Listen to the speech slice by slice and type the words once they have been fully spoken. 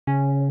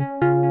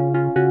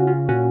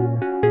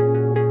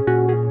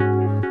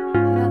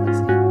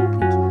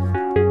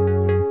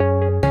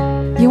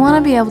want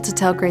to be able to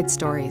tell great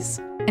stories,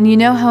 and you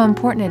know how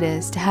important it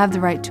is to have the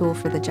right tool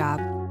for the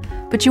job.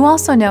 But you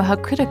also know how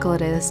critical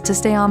it is to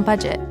stay on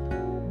budget.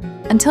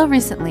 Until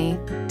recently,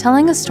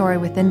 telling a story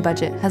within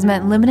budget has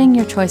meant limiting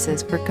your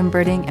choices for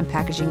converting and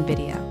packaging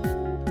video.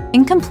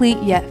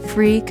 Incomplete yet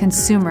free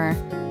consumer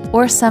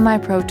or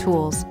semi-pro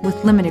tools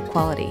with limited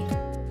quality.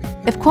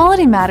 If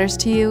quality matters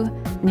to you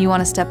and you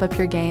want to step up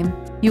your game,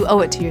 you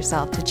owe it to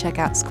yourself to check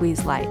out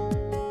Squeeze Lite.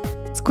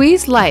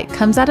 Squeeze Lite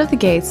comes out of the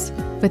gates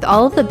with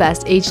all of the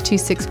best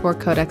H.264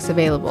 codecs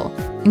available,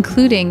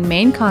 including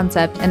Main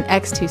Concept and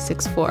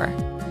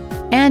X.264.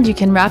 And you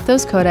can wrap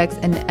those codecs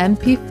in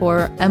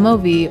MP4,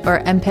 MOV, or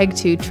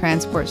MPEG-2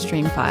 transport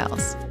stream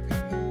files.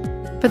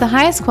 For the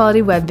highest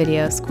quality web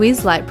video,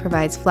 Squeeze Lite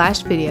provides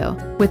flash video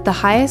with the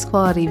highest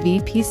quality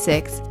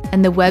VP6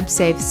 and the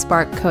WebSafe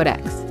Spark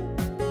codecs,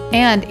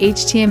 and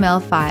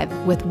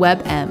HTML5 with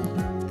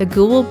WebM, the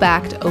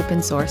Google-backed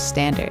open source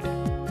standard.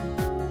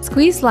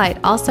 Squeeze Lite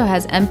also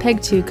has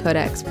MPEG-2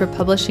 codecs for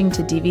publishing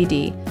to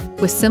DVD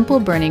with simple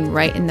burning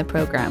right in the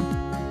program,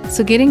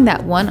 so getting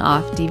that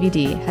one-off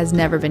DVD has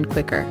never been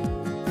quicker.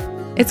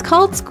 It's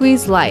called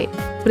Squeeze Lite,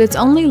 but it's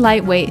only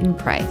lightweight in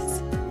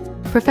price.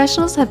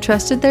 Professionals have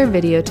trusted their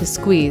video to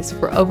Squeeze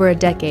for over a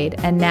decade,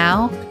 and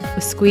now,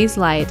 with Squeeze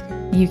Lite,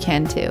 you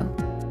can too.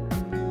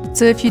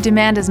 So if you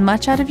demand as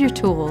much out of your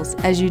tools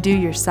as you do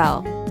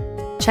yourself,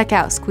 check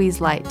out Squeeze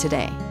Lite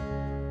today.